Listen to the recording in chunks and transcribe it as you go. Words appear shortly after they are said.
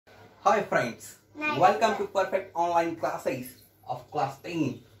Hi friends, welcome to Perfect Online Classes of Class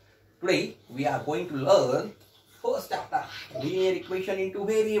 10. Today we are going to learn first chapter, Linear Equation into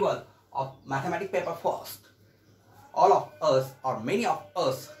Variable of Mathematics paper first. All of us or many of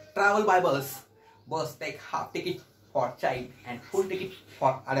us travel by bus. Bus take half ticket for child and full ticket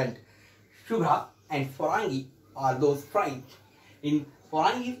for adult. Shubha and Farangi are those friends. In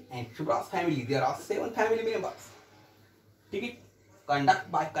Farangi and Shubha's family there are 7 family members. Ticket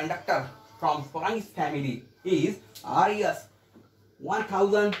conducted by conductor from Farangi's family is Rs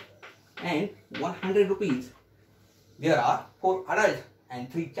 1,100 rupees. There are 4 adults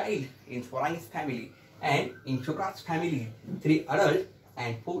and 3 child in Farangi's family, and in Shubha's family 3 adults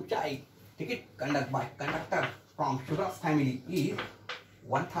and 4 child. Ticket conducted by conductor from Shubha's family is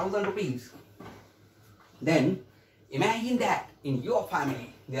 1,000 rupees. Then imagine that in your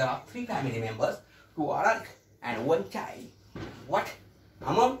family there are 3 family members, 2 adults and 1 child. What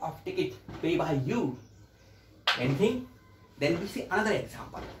amount of ticket paid by you? Anything? Then we see another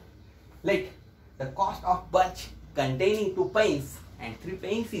example. Like the cost of bunch containing 2 pens and 3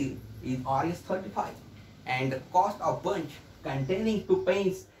 pencils is Rs 35, and the cost of bunch containing 2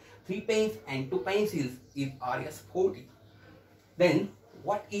 pens, 3 pens and 2 pencils is Rs 40. Then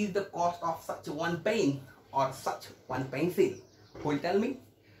what is the cost of such 1 pen or such 1 pencil? Who will tell me?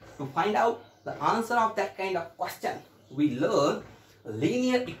 To find out the answer of that kind of question, we learn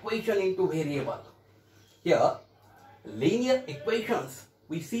linear equation into variable. Here, linear equations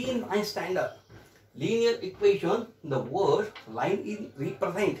we see in 9th standard. Linear equation, the word line is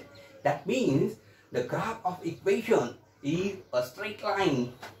represent. That means the graph of equation is a straight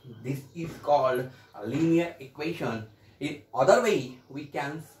line. This is called a linear equation. In other way, we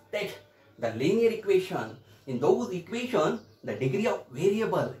can state the linear equation. In those equations, the degree of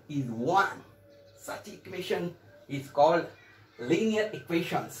variable is 1. Such equation is called linear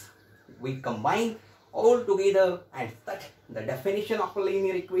equations. We combine all together and study the definition of a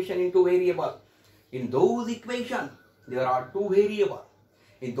linear equation into variable. In those equations, there are 2 variables.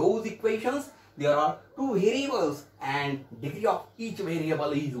 In those equations, there are 2 variables and degree of each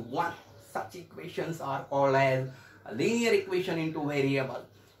variable is 1. Such equations are called as a linear equation into variable.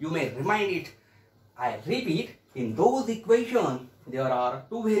 You may remind it. I repeat, in those equations, there are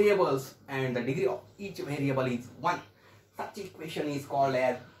 2 variables and the degree of each variable is 1. Such equation is called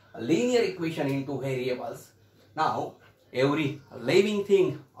as a linear equation into variables. Now, every living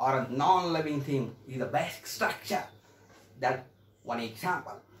thing or a non-living thing is a basic structure. That one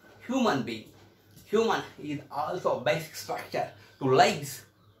example, human being. Human is also a basic structure. 2 legs,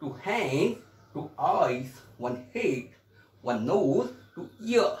 2 hands, 2 eyes, 1 head, 1 nose, 2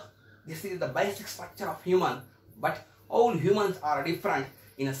 ears. This is the basic structure of human. But all humans are different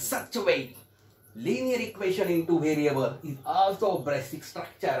in such a way. Linear equation into variable is also a basic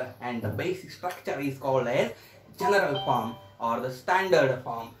structure, and the basic structure is called as general form or the standard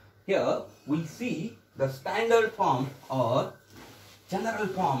form. Here we see the standard form or general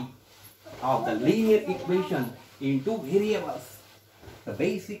form of the linear equation into variables. The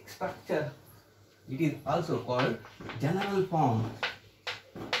basic structure, it is also called general form.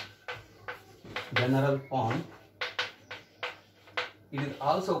 General form. It is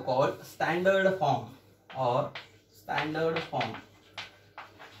also called standard form or standard form.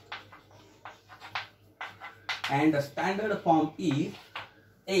 And the standard form is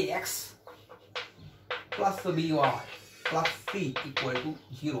ax plus by plus c equal to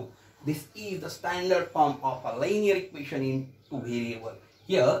 0. This is the standard form of a linear equation into variable.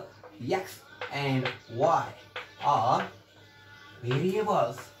 Here x and y are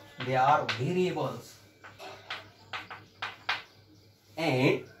variables. They are variables.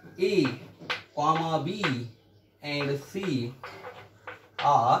 And a, comma b and c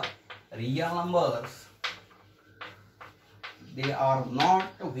are real numbers. They are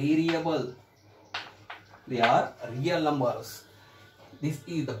not variable. They are real numbers. This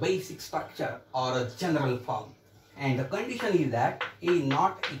is the basic structure or a general form. And the condition is that a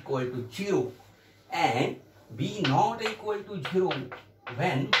not equal to 0 and b not equal to 0.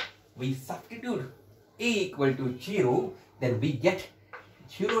 When we substitute a equal to 0, then we get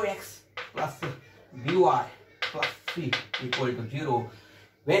 0x plus by plus c equal to 0.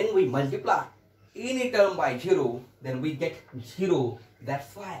 When we multiply any term by 0, then we get 0.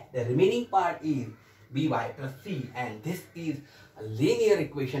 That's why the remaining part is by plus c, and this is a linear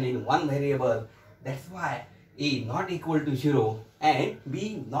equation in one variable. That's why a not equal to 0 and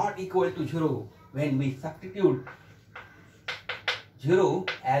b not equal to 0. When we substitute 0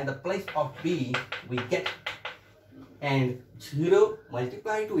 as the place of b, we get, and 0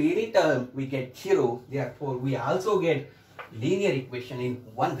 multiplied to any term we get 0. Therefore we also get linear equation in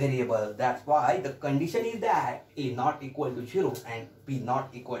one variable. That's why the condition is that A not equal to 0 and B not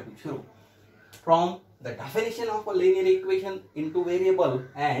equal to 0. From the definition of a linear equation into variable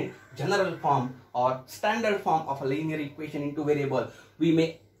and general form or standard form of a linear equation into variable, we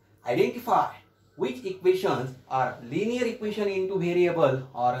may identify which equations are linear equation into variable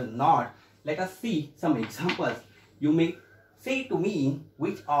or not. Let us see some examples. You may say to me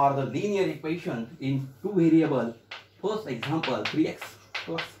which are the linear equations in two variables. First example, 3x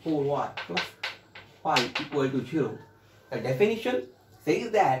plus 4y plus 5 equal to 0. The definition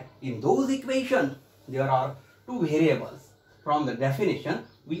says that in those equations there are two variables. From the definition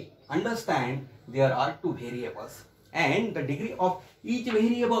we understand there are two variables and the degree of each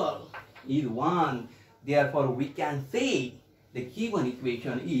variable is 1. Therefore we can say the given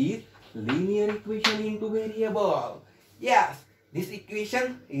equation is linear equation into variable. Yes, this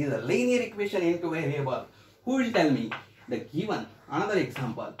equation is a linear equation into variable. Who will tell me? The given another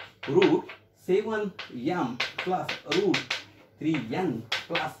example, root 7m plus root 3n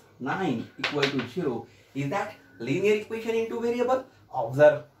plus 9 equal to 0. Is that linear equation into variable?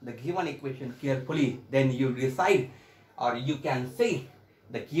 Observe the given equation carefully, then you decide or you can say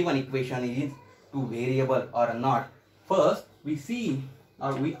the given equation is two variable or not. First we see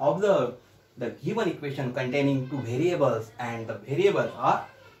or we observe the given equation containing two variables and the variables are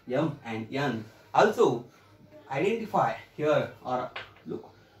m and n. Also identify here or look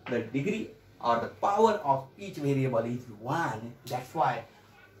the degree or the power of each variable is 1. That's why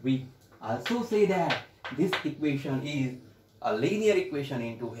we also say that this equation is a linear equation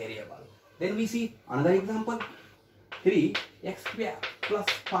into variable. Then we see another example, 3x square plus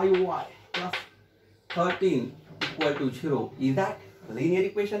 5y plus 13 equal to 0. Is that linear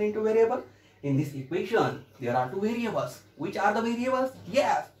equation into variable? In this equation there are two variables. Which are the variables?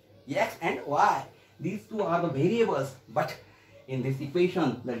 Yes, x and y. These two are the variables, but in this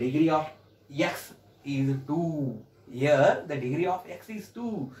equation the degree of x is 2. Here the degree of x is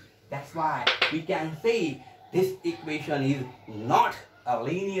 2. That's why we can say this equation is not a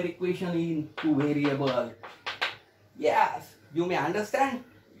linear equation into variable. Yes, you may understand,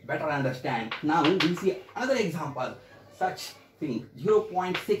 better understand. Now we see another example, such thing,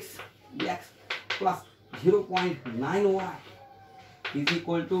 0.6 x plus 0.9y is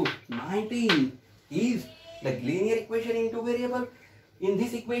equal to 19. Is the linear equation into variable? In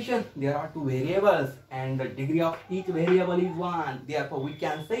this equation there are two variables and the degree of each variable is 1. Therefore we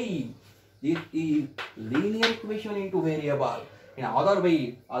can say this is linear equation into variable. In other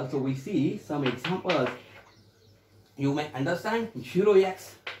way also we see some examples. You may understand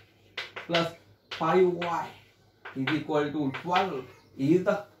 0x plus 5y is equal to 12. Is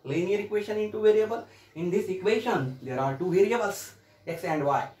the linear equation into variable? In this equation there are two variables x and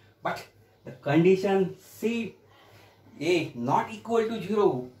y, but the condition C A not equal to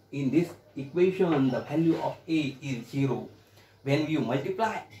 0. In this equation the value of A is 0. When you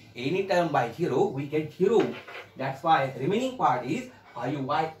multiply any term by 0 we get 0. That's why remaining part is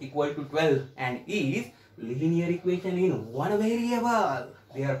 5y equal to 12 and is linear equation in one variable.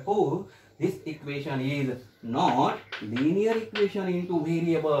 Therefore this equation is not linear equation into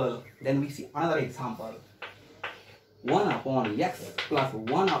variable. Then we see another example, 1 upon x plus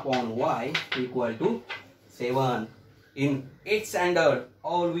 1 upon y equal to 7. In 8th standard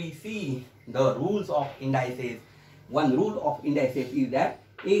all we see the rules of indices. One rule of indices is that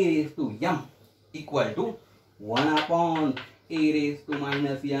a raised to m equal to 1 upon a raised to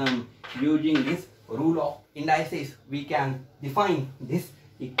minus m. Using this rule of indices we can define this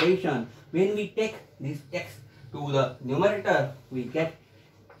equation. When we take this x to the numerator we get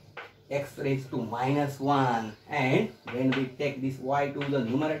x raised to minus 1, and when we take this y to the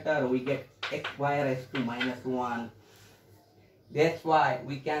numerator we get xy raised to minus 1. That's why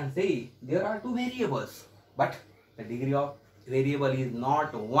we can say there are two variables, but the degree of variable is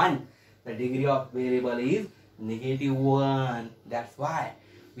not 1. The degree of variable is -1. That's why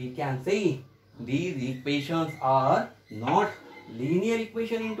we can say these equations are not linear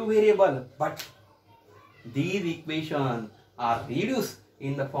equation into variable, but these equations are reduced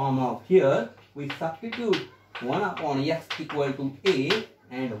in the form of, here we substitute 1 upon x equal to a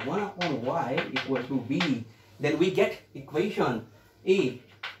and 1 upon y equal to b. Then we get equation a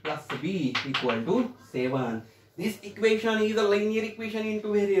plus b equal to 7. This equation is a linear equation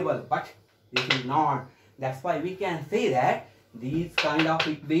into variable, but this is not. That's why we can say that these kind of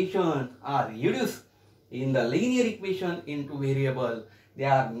equations are reduced in the linear equation into variable. They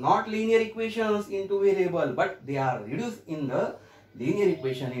are not linear equations into variable, but they are reduced in the linear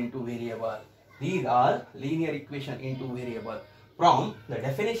equation into variable. These are linear equation into variable. From the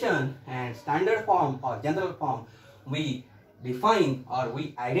definition and standard form or general form, we define or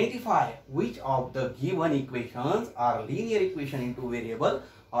we identify which of the given equations are linear equation into variable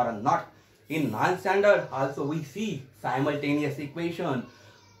or not. In non-standard also we see simultaneous equation.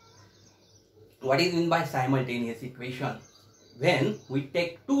 What is meant by simultaneous equation? When we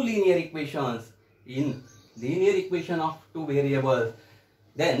take two linear equations in linear equation of two variables,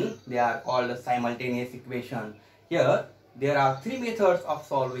 then they are called simultaneous equation. Here there are three methods of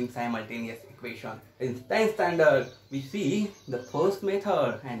solving simultaneous equation. In standard we see the first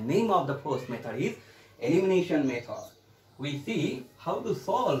method, and name of the first method is elimination method. We see how to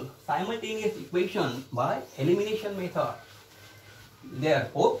solve simultaneous equation by elimination method.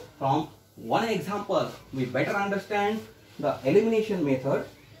 Therefore, from one example we better understand the elimination method.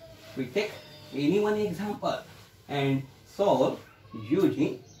 We take any one example and solve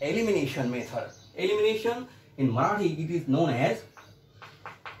using elimination method. Elimination in Marathi it is known as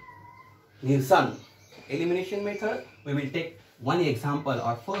Nirsan. Elimination method, we will take one example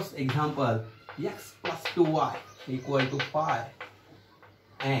or first example, x plus 2y equal to 5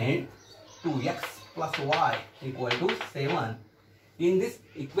 and 2x plus y equal to 7. In this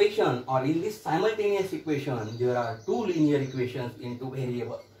equation or in this simultaneous equation, there are two linear equations in two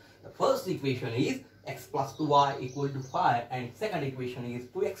variables. The first equation is x plus 2y equal to 5 and second equation is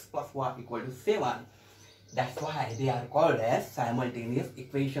 2x plus y equal to 7. That's why they are called as simultaneous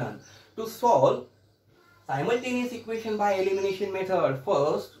equation. To solve simultaneous equation by elimination method,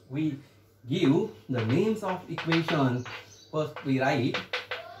 first we give the names of equation. First we write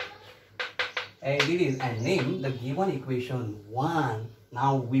as it is and name the given equation 1.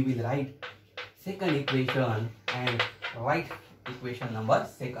 Now we will write second equation and write equation number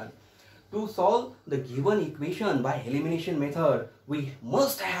second. To solve the given equation by elimination method, we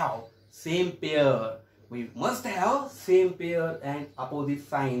must have same pair. We must have same pair and opposite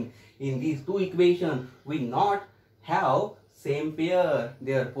sign. In these two equations, we not have same pair.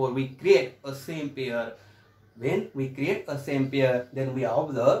 Therefore, we create a same pair. When we create a same pair, then we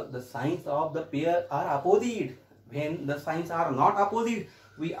observe the signs of the pair are opposite. When the signs are not opposite,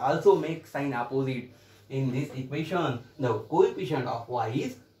 we also make sign opposite. In this equation, the coefficient of y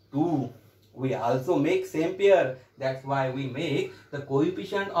is 2. We also make same pair. That's why we make the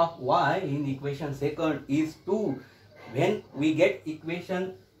coefficient of y in equation second is 2. When we get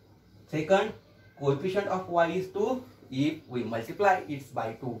equation second, coefficient of y is 2. If we multiply, it's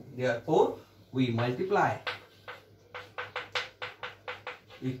by 2. Therefore, we multiply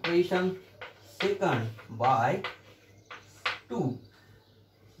equation second by 2.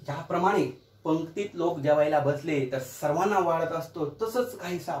 ज्याप्रमाणे पंक्तीत लोक जेवायला बसले तर सर्वांना वाढत असतो, तसंच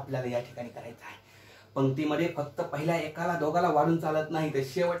काहीसं आपल्याला या ठिकाणी करायचं आहे. पंक्तीमध्ये फक्त पहिल्या एकाला दोघाला वाढून चालत नाही, तर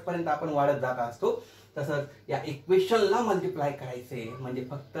शेवटपर्यंत आपण वाढत जात असतो. तसंच या इक्वेशनला मल्टिप्लाय करायचे, म्हणजे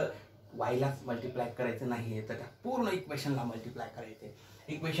फक्त वायलाच मल्टिप्लाय करायचं नाही, तर त्या पूर्ण इक्वेशनला मल्टिप्लाय करायचे.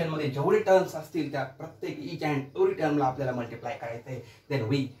 इक्वेशन मध्ये जेवढे टर्म्स असतील त्या प्रत्येक इच अँड एव्हरी टर्मला आपल्याला मल्टिप्लाय करायचे. Then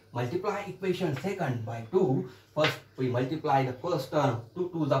we multiply equation second by 2. First we multiply the first term. 2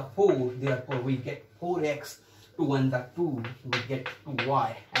 to the 4, therefore we get 4x. 2 1 the 2, we get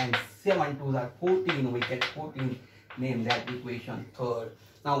 2y, and 7 to the 14, we get 14. Name that equation third.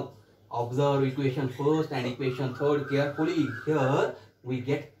 Now observe equation first and equation third carefully. Here we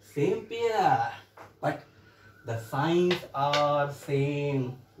get same pair, but the signs are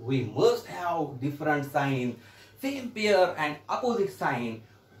same. We must have different sign. Same pair and opposite sign.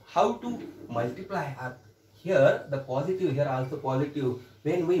 How to multiply? Here the positive, here also positive.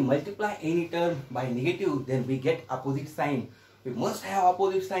 When we multiply any term by negative, then we get opposite sign. We must have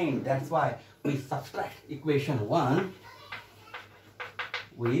opposite sign. That's why we subtract equation 1.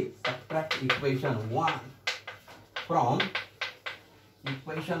 We subtract equation 1 from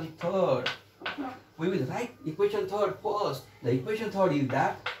equation third. We will write equation third first. The equation third is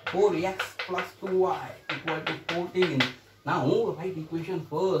that 4x plus 2y equal to 14. Now write equation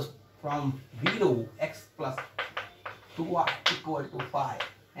first. From below, x plus 2y equal to 5.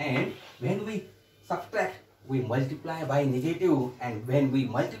 And when we subtract, we multiply by negative. And when we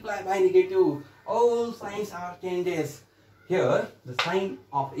multiply by negative, all signs are changes. Here, the sign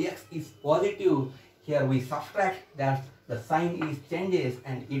of x is positive. Here we subtract, that the sign is changes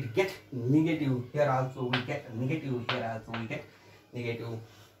and it gets negative. Here also we get negative. Here also we get negative.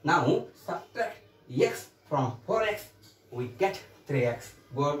 Now, subtract x from 4x, we get 3x.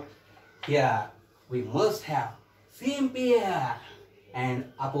 Good. Here we must have same pair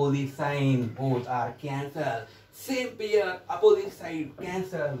and opposite sign. Both are cancelled. Same pair, opposite side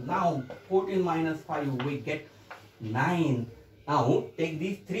cancel. Now 14 minus 5, we get 9. Now take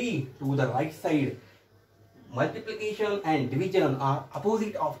these 3 to the right side. multiplication and division are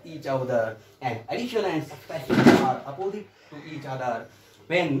opposite of each other, and addition and subtraction are opposite to each other.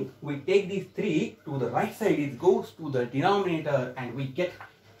 When we take these 3 to the right side, it goes to the denominator and we get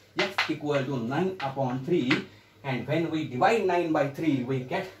x equal to 9 upon 3. And when we divide 9 by 3, we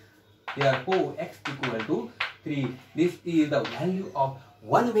get therefore x equal to 3. This is the value of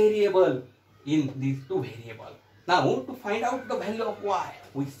one variable in these 2 variables. Now to find out the value of y,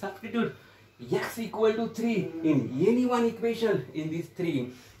 we substitute x equal to 3 in any one equation in these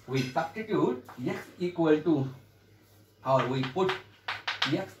 3. We substitute x equal to, or we put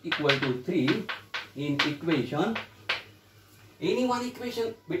x equal to 3 in equation, any one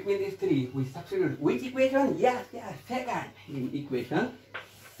equation between these 3. We substitute which equation? Yes, second. In equation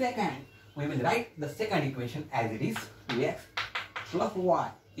second, we will write the second equation as it is, x plus y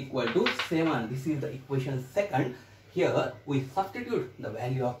equal to 7. This is the equation second. Here we substitute the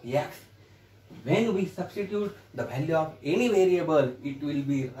value of x. When we substitute the value of any variable, it will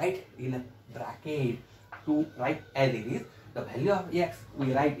be right in a bracket. To write as it is, the value of x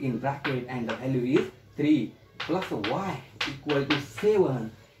we write in bracket, and the value is 3 plus y equal to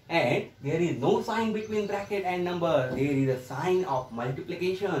 7. And there is no sign between bracket and number. There is a sign of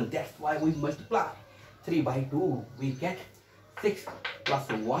multiplication. That's why we multiply. 3 by 2, we get 6 plus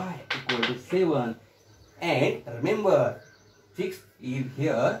y equal to 7. And remember, 6 is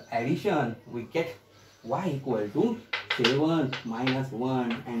here addition. We get y equal to 7 minus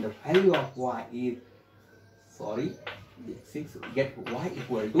 1, and the value of y is, 6, get y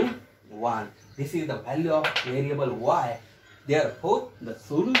equal to 1. This is the value of variable y. Therefore, the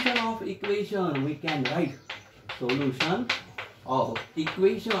solution of equation, we can write solution of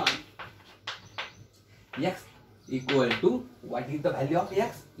equation x equal to, what is the value of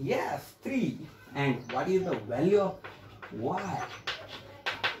x? Yes, 3. And what is the value of y?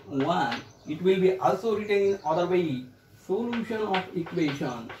 1. It will be also written in other way. Solution of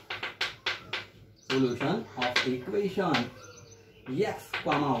equation. Solution of equation x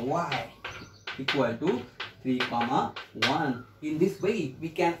comma y equal to 3 comma 1. In this way, we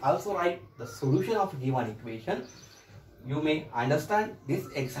can also write the solution of given equation. You may understand this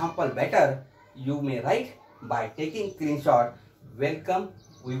example better. You may write by taking screenshot. Welcome.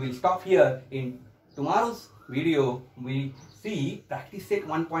 We will stop here. In tomorrow's video, we see practice set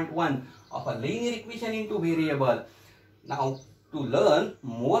 1.1 of a linear equation into variable. Now, to learn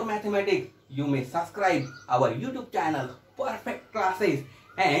more mathematics, you may subscribe our YouTube channel Perfect Classes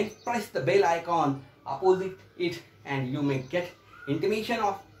and press the bell icon opposite it, and you may get intimation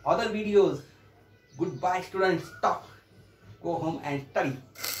of other videos. Goodbye students, stop, go home and study.